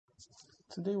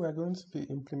Today we are going to be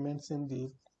implementing the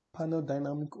panel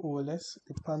dynamic OLS,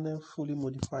 the panel fully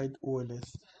modified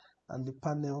OLS, and the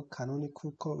panel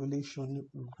canonical correlation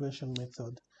regression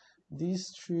method.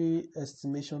 These three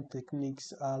estimation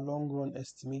techniques are long-run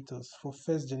estimators for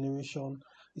first generation.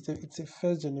 It's a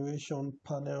first generation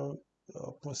panel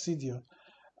procedure,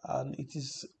 and it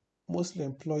is mostly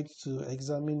employed to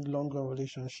examine long-run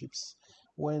relationships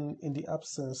when in the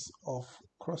absence of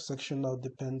cross-sectional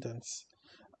dependence.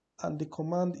 And the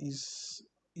command is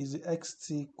the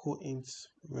xt_coint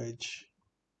reg.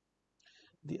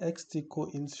 The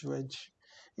xt_coint reg.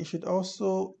 You should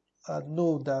also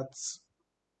know that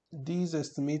these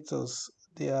estimators,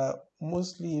 they are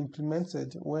mostly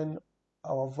implemented when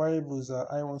our variables are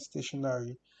I1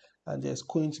 stationary and there's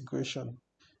cointegration.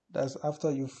 That's after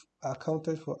you've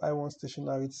accounted for I1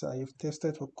 stationarity and you've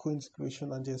tested for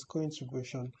cointegration and there's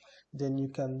cointegration, then you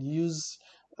can use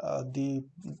the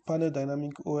panel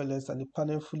dynamic OLS and the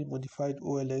panel fully modified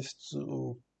OLS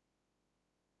to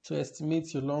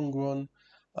estimate your long run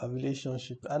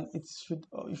relationship. And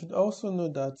you should also know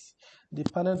that the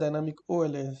panel dynamic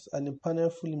OLS and the panel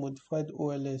fully modified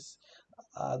OLS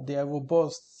they are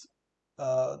robust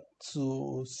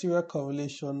to serial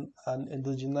correlation and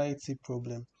endogeneity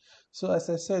problem. So as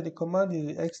I said, the command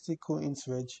is the xt_coint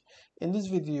reg. In this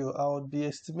video, I will be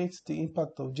estimating the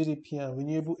impact of GDP and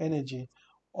renewable energy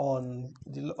on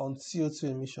CO2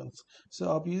 emissions. So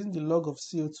I'll be using the log of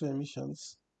CO2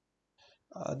 emissions,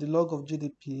 the log of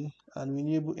GDP and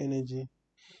renewable energy.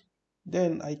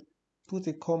 Then I put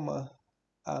a comma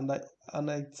and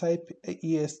I type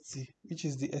EST, which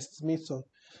is the estimator.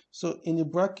 So in the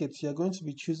bracket, you're going to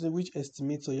be choosing which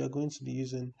estimator you're going to be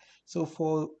using. So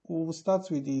we'll start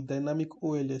with the dynamic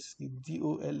OLS, the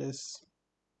DOLS.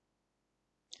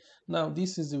 Now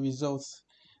this is the results.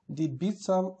 The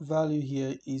beta value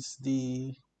here is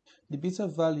the beta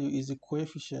value is the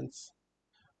coefficient,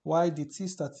 while the t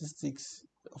statistics,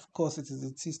 of course it is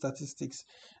the t statistics.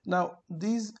 Now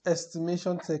this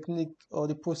estimation technique or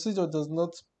the procedure does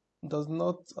not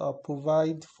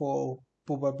provide for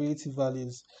probability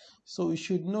values. So you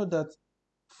should know that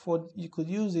you could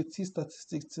use a t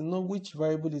statistics to know which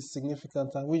variable is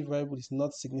significant and which variable is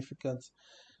not significant.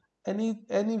 Any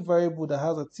variable that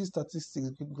has a t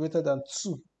statistics greater than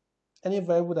 2, any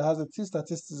variable that has a t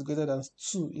statistics greater than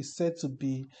 2 is said to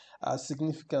be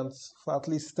significant for at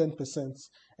least 10%.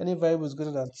 Any variable is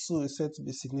greater than 2 is said to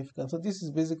be significant. So this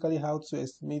is basically how to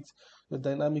estimate your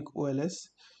dynamic OLS.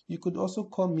 You could also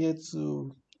come here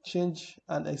to change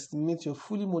and estimate your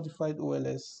fully modified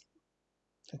OLS.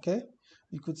 Okay,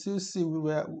 you could still see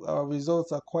where our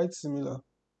results are quite similar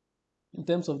in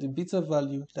terms of the beta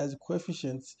value, that's the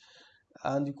coefficient,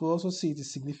 and you could also see it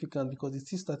is significant because the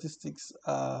t statistics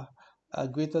are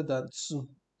greater than 2.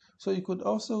 So you could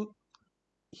also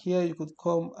here you could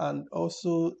come and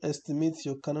also estimate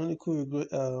your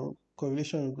canonical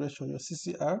correlation regression, your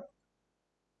CCR.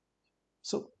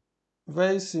 So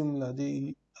very similar.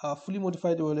 The fully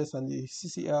modified OLS and the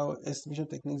CCR estimation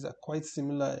techniques are quite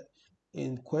similar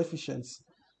in coefficients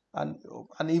and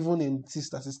even in t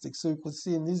statistics. So you could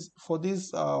see in this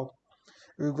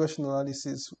regression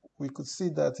analysis, we could see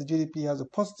that the GDP has a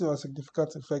positive and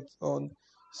significant effect on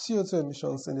CO2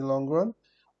 emissions in the long run,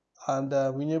 and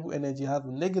renewable energy has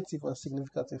a negative and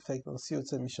significant effect on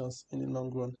CO2 emissions in the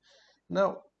long run.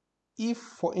 Now, if,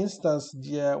 for instance,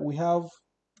 we have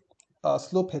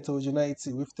slope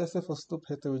heterogeneity, we've tested for slope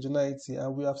heterogeneity,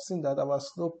 and we have seen that our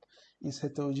slope is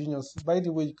heterogeneous. By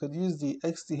the way, you could use the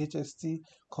xt_hst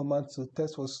command to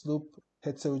test for slope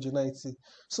heterogeneity.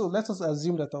 So let us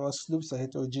assume that our slopes are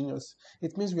heterogeneous.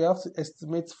 It means we have to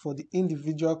estimate for the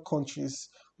individual countries.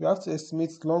 We have to estimate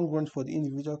long run for the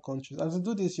individual countries. And to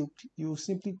do this, you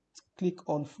simply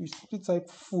type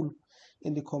full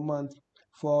in the command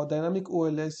for our dynamic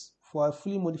OLS, for our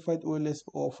fully modified OLS,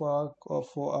 or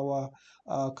for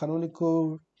our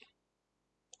canonical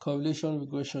correlation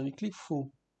regression. You click full,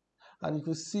 and you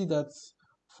can see that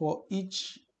for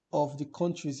each of the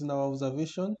countries in our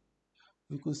observation,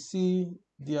 we could see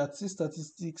the t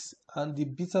statistics and the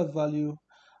beta value,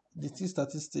 the t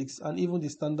statistics, and even the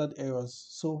standard errors.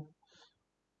 So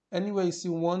anywhere you see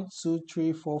 1, 2,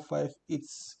 3, 4, 5,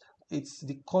 it's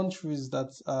the countries that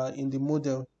are in the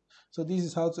model. So this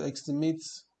is how to estimate.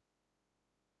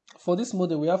 For this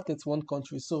model, we have 31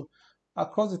 countries. So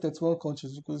across the 31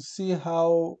 countries, you could see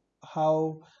how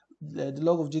the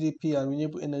log of GDP and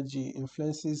renewable energy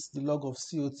influences the log of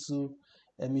CO2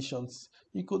 emissions.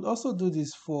 You could also do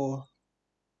this for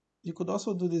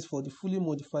the fully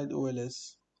modified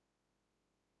OLS.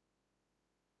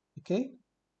 Okay,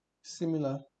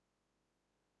 similar.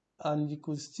 And you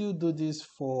could still do this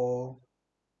for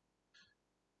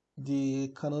the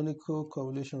canonical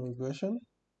correlation regression.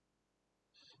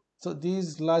 So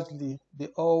these largely, they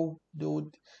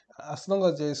would, as long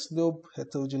as there is slope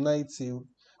heterogeneity,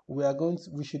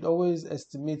 we should always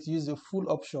use the full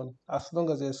option. As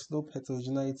long as there is slope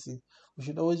heterogeneity, we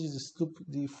should always use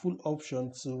the full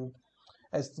option to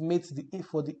estimate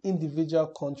for the individual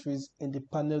countries in the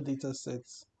panel data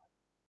sets.